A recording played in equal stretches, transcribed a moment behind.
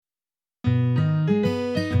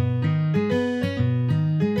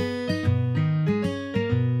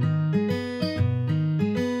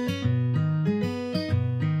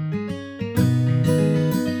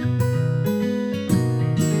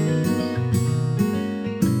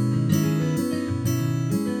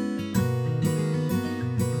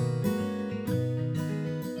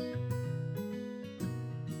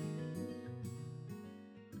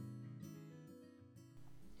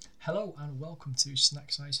Hello and welcome to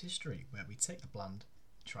Snacksize History, where we take the bland,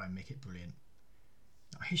 try and make it brilliant.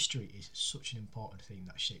 Now, history is such an important thing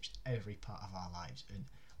that shapes every part of our lives, and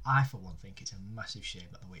I, for one, think it's a massive shame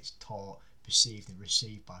that the way it's taught, perceived, and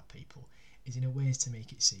received by people is in a ways to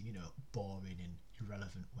make it seem, boring and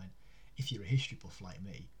irrelevant. When, if you're a history buff like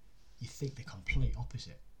me, you think the complete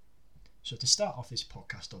opposite. So, to start off this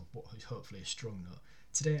podcast on what is hopefully a strong note,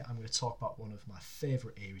 today I'm going to talk about one of my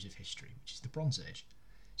favourite eras of history, which is the Bronze Age.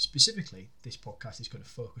 Specifically, this podcast is going to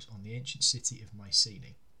focus on the ancient city of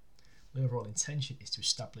Mycenae. My overall intention is to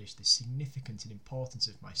establish the significance and importance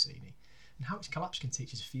of Mycenae and how its collapse can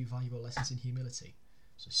teach us a few valuable lessons in humility.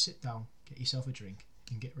 So sit down, get yourself a drink,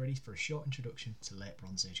 and get ready for a short introduction to late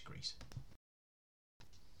Bronze Age Greece.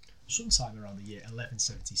 Sometime around the year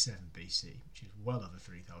 1177 BC, which is well over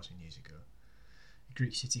 3,000 years ago, a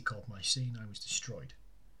Greek city called Mycenae was destroyed.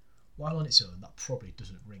 While on its own that probably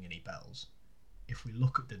doesn't ring any bells, if we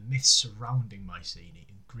look at the myths surrounding Mycenae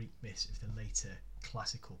and Greek myths of the later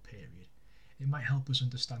classical period, it might help us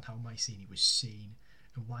understand how Mycenae was seen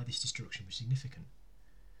and why this destruction was significant.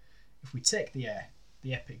 If we take the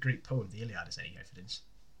epic Greek poem the Iliad as any evidence,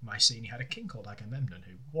 Mycenae had a king called Agamemnon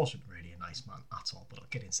who wasn't really a nice man at all, but I'll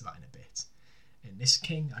get into that in a bit. And this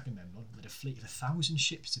king, Agamemnon, led a fleet of 1,000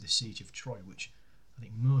 ships to the siege of Troy, which I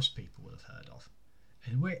think most people will have heard of.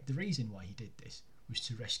 And the reason why he did this was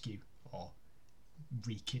to rescue, or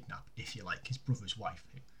re-kidnap, if you like, his brother's wife,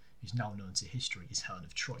 who is now known to history as Helen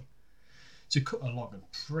of Troy. To cut a long and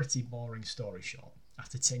pretty boring story short,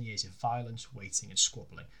 after 10 years of violence, waiting and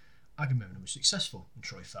squabbling, Agamemnon was successful and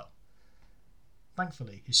Troy fell.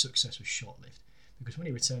 Thankfully, his success was short-lived, because when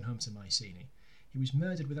he returned home to Mycenae, he was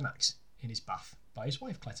murdered with an axe in his bath by his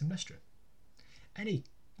wife Clytemnestra. Any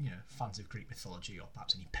fans of Greek mythology, or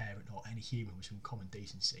perhaps any parent or any human with some common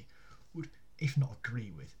decency, would, if not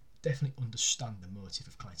agree with, definitely understand the motive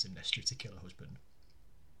of Clytemnestra to kill her husband.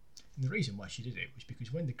 And the reason why she did it was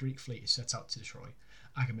because when the Greek fleet is set out to Troy,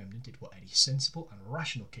 Agamemnon did what any sensible and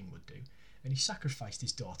rational king would do, and he sacrificed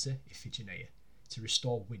his daughter, Iphigenia, to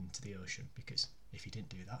restore wind to the ocean, because if he didn't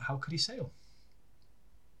do that, how could he sail?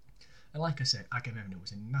 And like I said, Agamemnon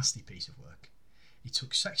was a nasty piece of work. He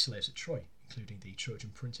took sex slaves at Troy, including the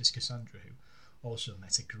Trojan princess Cassandra, who also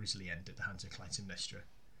met a grisly end at the hands of Clytemnestra.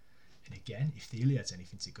 And again, if the Iliad's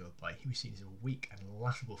anything to go by, he was seen as a weak and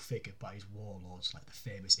laughable figure by his warlords like the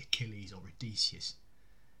famous Achilles or Odysseus.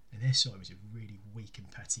 And they saw him as a really weak and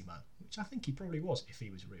petty man, which I think he probably was if he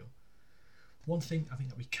was real. One thing I think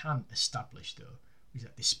that we can establish though, is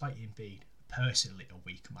that despite him being personally a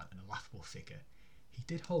weak man and a laughable figure, he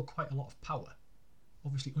did hold quite a lot of power.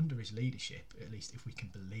 Obviously under his leadership, at least if we can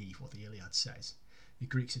believe what the Iliad says, the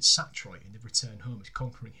Greeks had sacked Troy and they'd returned home as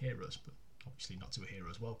conquering heroes, but obviously not to a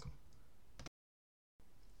hero's welcome.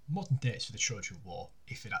 Modern dates for the Trojan War,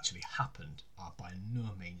 if it actually happened, are by no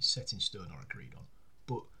means set in stone or agreed on,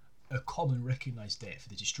 but a common recognised date for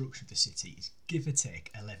the destruction of the city is give or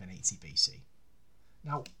take 1180 BC.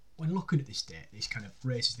 Now, when looking at this date, this kind of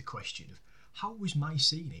raises the question of how was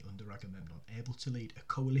Mycenae under Agamemnon able to lead a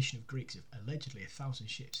coalition of Greeks of allegedly 1,000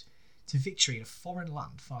 ships to victory in a foreign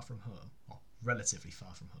land far from home, or relatively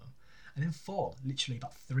far from home, and then fall literally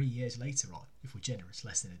about 3 years later, or if we're generous,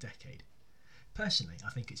 less than a decade? Personally, I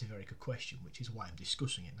think it's a very good question, which is why I'm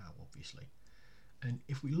discussing it now, obviously. And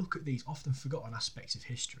if we look at these often forgotten aspects of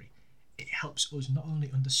history, it helps us not only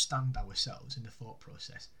understand ourselves in the thought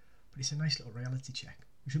process, but it's a nice little reality check.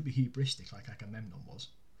 We shouldn't be hubristic like Agamemnon was.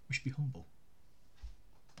 We should be humble.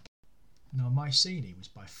 Now, Mycenae was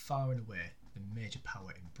by far and away the major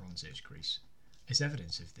power in Bronze Age Greece. As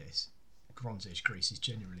evidence of this, Bronze Age Greece is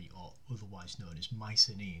generally or otherwise known as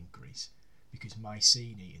Mycenaean Greece, because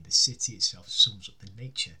Mycenae and the city itself sums up the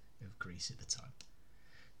nature of Greece at the time.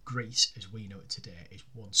 Greece, as we know it today, is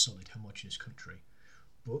one solid homogeneous country,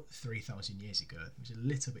 but 3,000 years ago it was a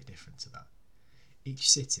little bit different to that. Each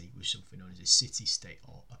city was something known as a city-state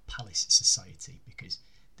or a palace society, because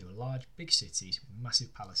there were large, big cities with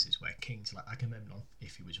massive palaces where kings like Agamemnon,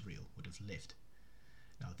 if he was real, would have lived.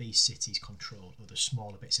 Now, these cities controlled other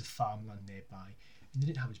smaller bits of farmland nearby, and they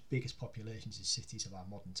didn't have as big as populations as cities of our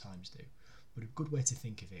modern times do. But a good way to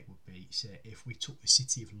think of it would be, say, if we took the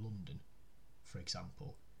city of London, for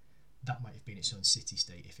example, that might have been its own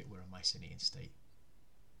city-state if it were a Mycenaean state.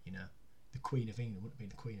 The Queen of England wouldn't have been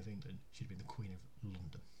the Queen of England, she'd have been the Queen of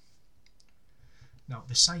London. Now,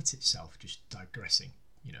 the site itself, just digressing,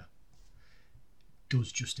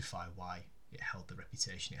 does justify why it held the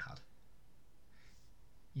reputation it had.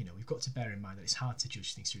 We've got to bear in mind that it's hard to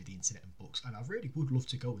judge things through the internet and books, and I really would love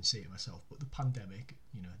to go and see it myself, but the pandemic,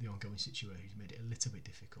 the ongoing situation has made it a little bit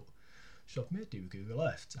difficult. so I've made do with Google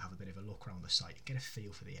Earth to have a bit of a look around the site and get a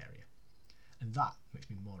feel for the area. And that makes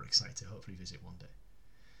me more excited to hopefully visit one day.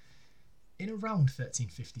 In around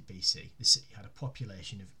 1350 BC, the city had a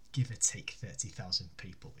population of give or take 30,000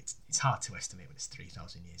 people. It's hard to estimate when it's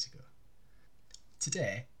 3,000 years ago.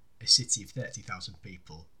 Today, a city of 30,000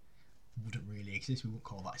 people wouldn't really exist. We wouldn't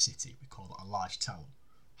call that a city, we call that a large town.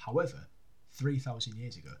 However, 3,000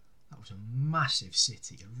 years ago, that was a massive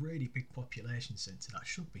city, a really big population centre that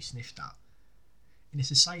should be sniffed at. In a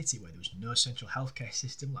society where there was no central healthcare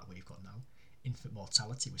system like we've got now, infant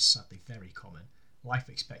mortality was sadly very common, life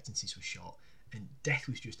expectancies were short, and death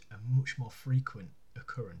was just a much more frequent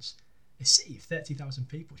occurrence. A city of 30,000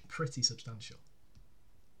 people is pretty substantial.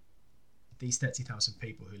 These 30,000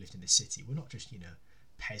 people who lived in the city were not just,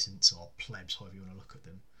 peasants or plebs, however you want to look at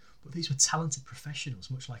them, but these were talented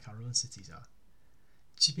professionals, much like our own cities are.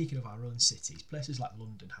 Speaking of our own cities, places like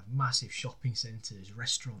London have massive shopping centres,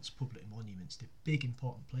 restaurants, public monuments, they're big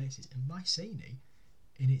important places, and Mycenae,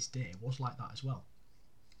 in its day, was like that as well.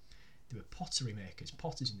 There were pottery makers,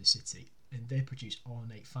 potters in the city, and they produced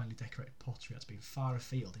ornate, finely decorated pottery that's been far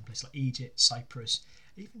afield in places like Egypt, Cyprus,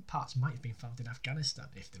 even parts might have been found in Afghanistan,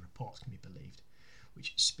 if the reports can be believed,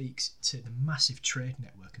 which speaks to the massive trade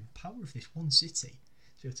network and power of this one city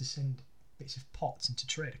to be able to send bits of pots into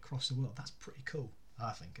trade across the world. That's pretty cool,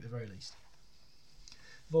 I think, at the very least. There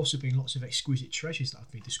have also been lots of exquisite treasures that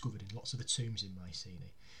have been discovered in lots of the tombs in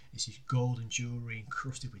Mycenae. This is gold and jewellery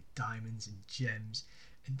encrusted with diamonds and gems,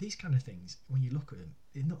 and these kind of things, when you look at them,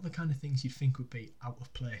 they're not the kind of things you'd think would be out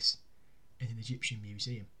of place in an Egyptian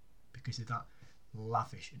museum, because they're that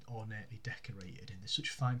lavish and ornately decorated, and they're such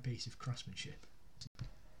a fine piece of craftsmanship.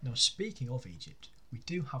 Now, speaking of Egypt, we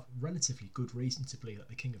do have relatively good reason to believe that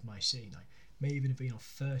the king of Mycenae may even have been on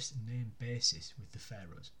first name basis with the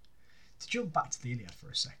pharaohs. To jump back to the Iliad for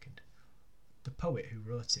a second, the poet who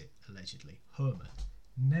wrote it, allegedly, Homer,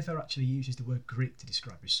 never actually uses the word Greek to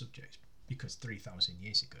describe his subjects, because 3,000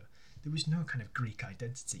 years ago there was no kind of Greek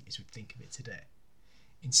identity as we think of it today.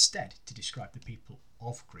 Instead, to describe the people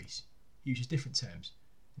of Greece, he uses different terms,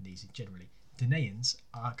 and these are generally Danaians,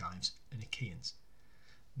 Argives and Achaeans.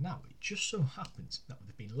 Now, it just so happens that there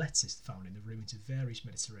have been letters found in the ruins of various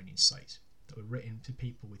Mediterranean sites that were written to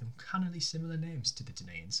people with uncannily similar names to the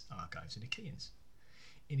Danaians, Argives and Achaeans.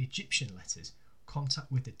 In Egyptian letters, contact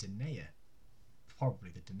with the Danae,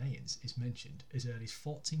 probably the Danaians, is mentioned as early as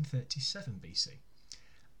 1437 BC.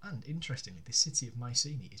 And interestingly, the city of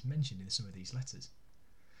Mycenae is mentioned in some of these letters.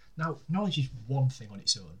 Now, knowledge is one thing on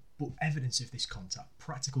its own, but evidence of this contact,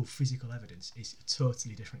 practical physical evidence, is a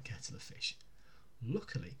totally different kettle of fish.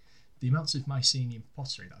 Luckily, the amounts of Mycenaean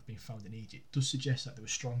pottery that have been found in Egypt does suggest that there were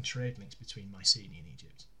strong trade links between Mycenae and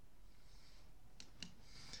Egypt.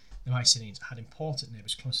 The Mycenaeans had important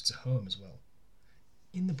neighbours closer to home as well.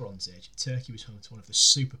 In the Bronze Age, Turkey was home to one of the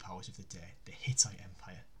superpowers of the day, the Hittite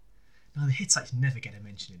Empire. Now, the Hittites never get a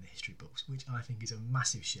mention in the history books, which I think is a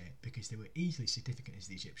massive shame because they were easily as significant as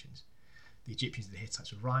the Egyptians. The Egyptians and the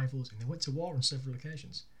Hittites were rivals, and they went to war on several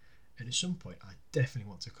occasions. And at some point, I definitely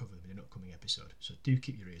want to cover them in an upcoming episode, so do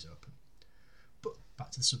keep your ears open. But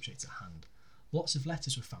back to the subject at hand. Lots of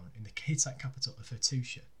letters were found in the Hittite capital of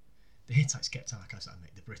Hattusha. The Hittites kept archives that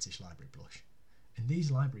make the British Library blush. And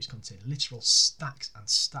these libraries contain literal stacks and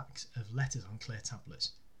stacks of letters on clay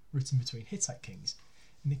tablets, written between Hittite kings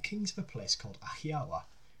and the kings of a place called Ahiawa,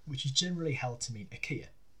 which is generally held to mean Achaia,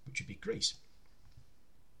 which would be Greece.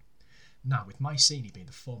 Now, with Mycenae being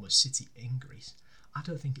the foremost city in Greece, I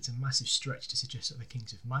don't think it's a massive stretch to suggest that the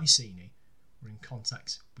kings of Mycenae were in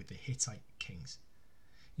contact with the Hittite kings.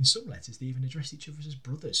 In some letters, they even addressed each other as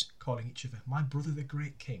brothers, calling each other "my brother the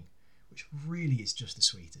great king," which really is just the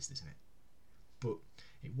sweetest, isn't it? But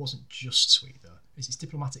it wasn't just sweet though, as it's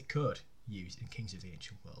diplomatic code used in kings of the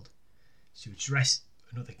ancient world to address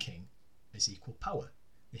another king as equal power.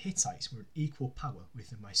 The Hittites were in equal power with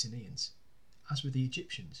the Mycenaeans, as were the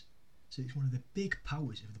Egyptians. So it's one of the big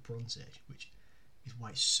powers of the Bronze Age, which is why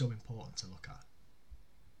it's so important to look at.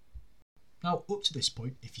 Now, up to this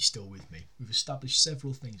point, if you're still with me, we've established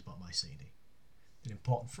several things about Mycenae. They're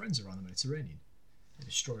important friends around the Mediterranean. They had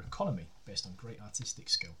a strong economy based on great artistic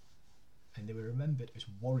skill. And they were remembered as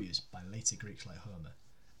warriors by later Greeks like Homer.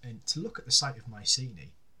 And to look at the site of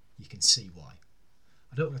Mycenae, you can see why.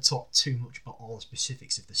 I don't want to talk too much about all the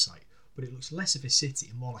specifics of the site, but it looks less of a city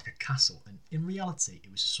and more like a castle, and in reality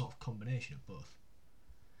it was a sort of combination of both.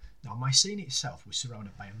 Now, Mycenae itself was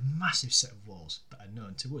surrounded by a massive set of walls that are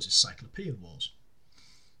known to us as Cyclopean walls.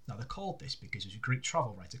 Now, they're called this because there was a Greek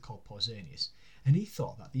travel writer called Pausanias, and he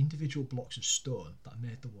thought that the individual blocks of stone that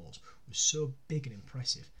made the walls were so big and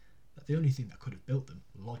impressive that the only thing that could have built them,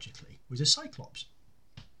 logically, was a Cyclops.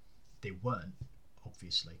 They weren't,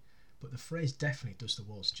 obviously, but the phrase definitely does the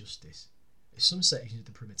walls justice. At some sections of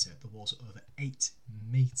the perimeter, the walls are over 8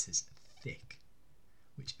 metres thick,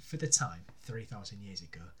 which for the time, 3,000 years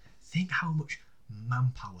ago, think how much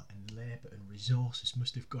manpower and labour and resources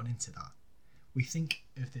must have gone into that. We think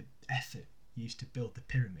of the effort used to build the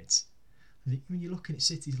pyramids. When you're looking at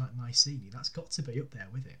cities like Mycenae, that's got to be up there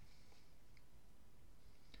with it.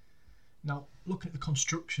 Now, looking at the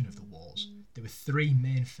construction of the walls, there were 3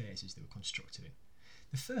 main phases they were constructed in.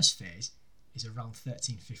 The first phase is around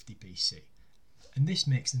 1350 BC, and this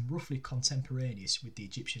makes them roughly contemporaneous with the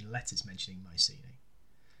Egyptian letters mentioning Mycenae.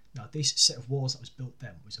 Now, this set of walls that was built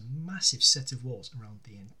then was a massive set of walls around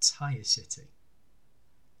the entire city,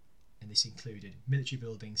 and this included military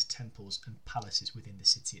buildings, temples and palaces within the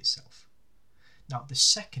city itself. Now, the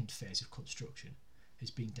second phase of construction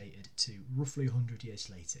has been dated to roughly 100 years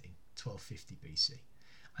later in 1250 BC,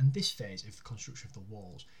 and this phase of the construction of the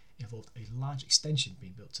walls involved a large extension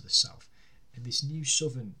being built to the south, and this new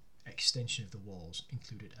southern extension of the walls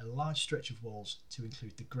included a large stretch of walls to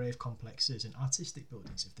include the grave complexes and artistic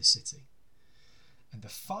buildings of the city. And the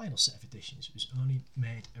final set of additions was only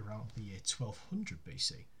made around the year 1200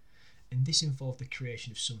 BC, and this involved the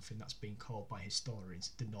creation of something that's been called by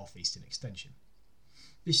historians the northeastern extension.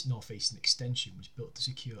 This northeastern extension was built to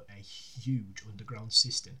secure a huge underground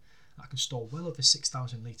cistern that could store well over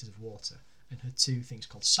 6,000 litres of water and had 2 things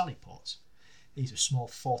called sally ports. These are small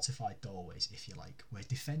fortified doorways, if you like, where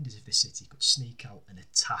defenders of the city could sneak out and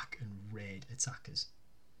attack and raid attackers.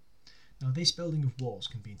 Now, this building of walls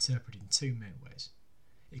can be interpreted in 2 main ways.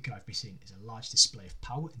 It can either be seen as a large display of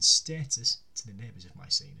power and status to the neighbours of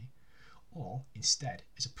Mycenae, or instead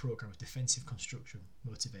as a programme of defensive construction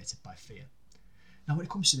motivated by fear. Now, when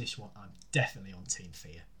it comes to this one, I'm definitely on team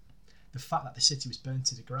fear. The fact that the city was burnt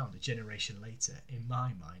to the ground a generation later, in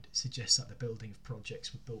my mind, suggests that the building of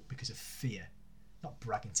projects were built because of fear, not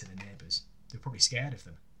bragging to the neighbours. They were probably scared of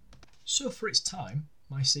them. So for its time,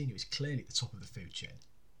 Mycenae was clearly at the top of the food chain.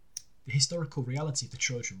 The historical reality of the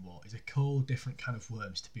Trojan War is a whole different can of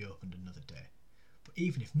worms to be opened another day. But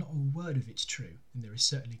even if not a word of it's true, then there is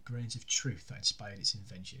certainly grains of truth that inspired its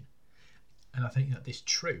invention. And I think that this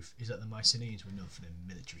truth is that the Mycenaeans were known for their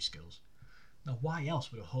military skills. Now, why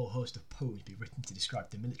else would a whole host of poems be written to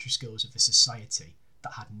describe the military skills of the society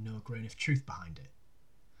that had no grain of truth behind it?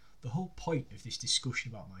 The whole point of this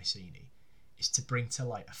discussion about Mycenae is to bring to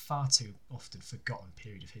light a far too often forgotten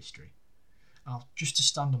period of history. Now, just to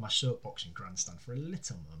stand on my soapbox and grandstand for a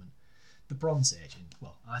little moment, the Bronze Age, and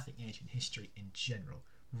well, I think ancient history in general,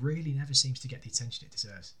 really never seems to get the attention it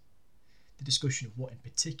deserves. The discussion of what in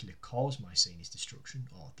particular caused Mycenae's destruction,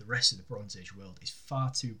 or the rest of the Bronze Age world, is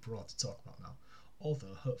far too broad to talk about now,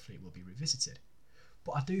 although hopefully it will be revisited.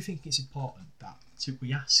 But I do think it's important that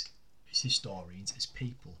we ask, as historians, as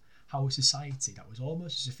people, how a society that was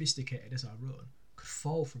almost as sophisticated as our own could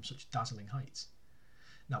fall from such dazzling heights.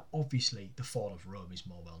 Now, obviously, the fall of Rome is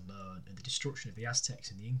more well known, and the destruction of the Aztecs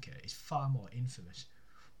and the Inca is far more infamous.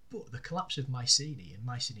 But the collapse of Mycenae and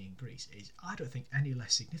Mycenaean Greece is, I don't think, any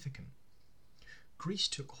less significant. Greece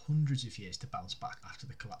took hundreds of years to bounce back after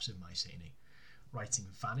the collapse of Mycenae. Writing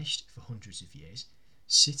vanished for hundreds of years,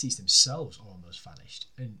 cities themselves almost vanished,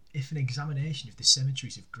 and if an examination of the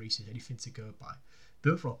cemeteries of Greece is anything to go by,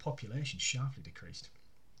 the overall population sharply decreased.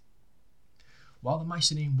 While the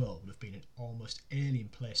Mycenaean world would have been an almost alien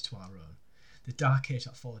place to our own, the dark age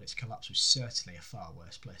that followed its collapse was certainly a far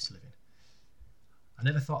worse place to live in. I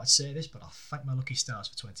never thought I'd say this, but I'll thank my lucky stars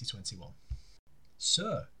for 2021.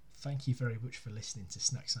 So, thank you very much for listening to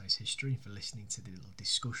Snacksize History and for listening to the little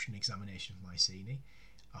discussion examination of Mycenae.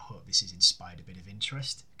 I hope this has inspired a bit of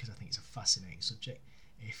interest because I think it's a fascinating subject.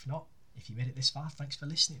 If not, if you made it this far, thanks for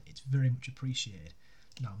listening. It's very much appreciated.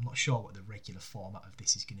 Now, I'm not sure what the regular format of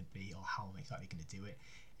this is going to be or how I'm exactly going to do it.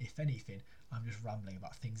 If anything, I'm just rambling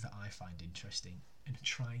about things that I find interesting and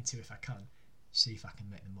trying to, if I can, see if I can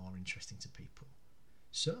make them more interesting to people.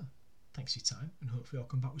 So, thanks for your time, and hopefully I'll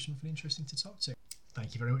come back with something interesting to talk to.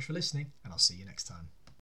 Thank you very much for listening, and I'll see you next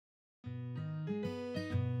time.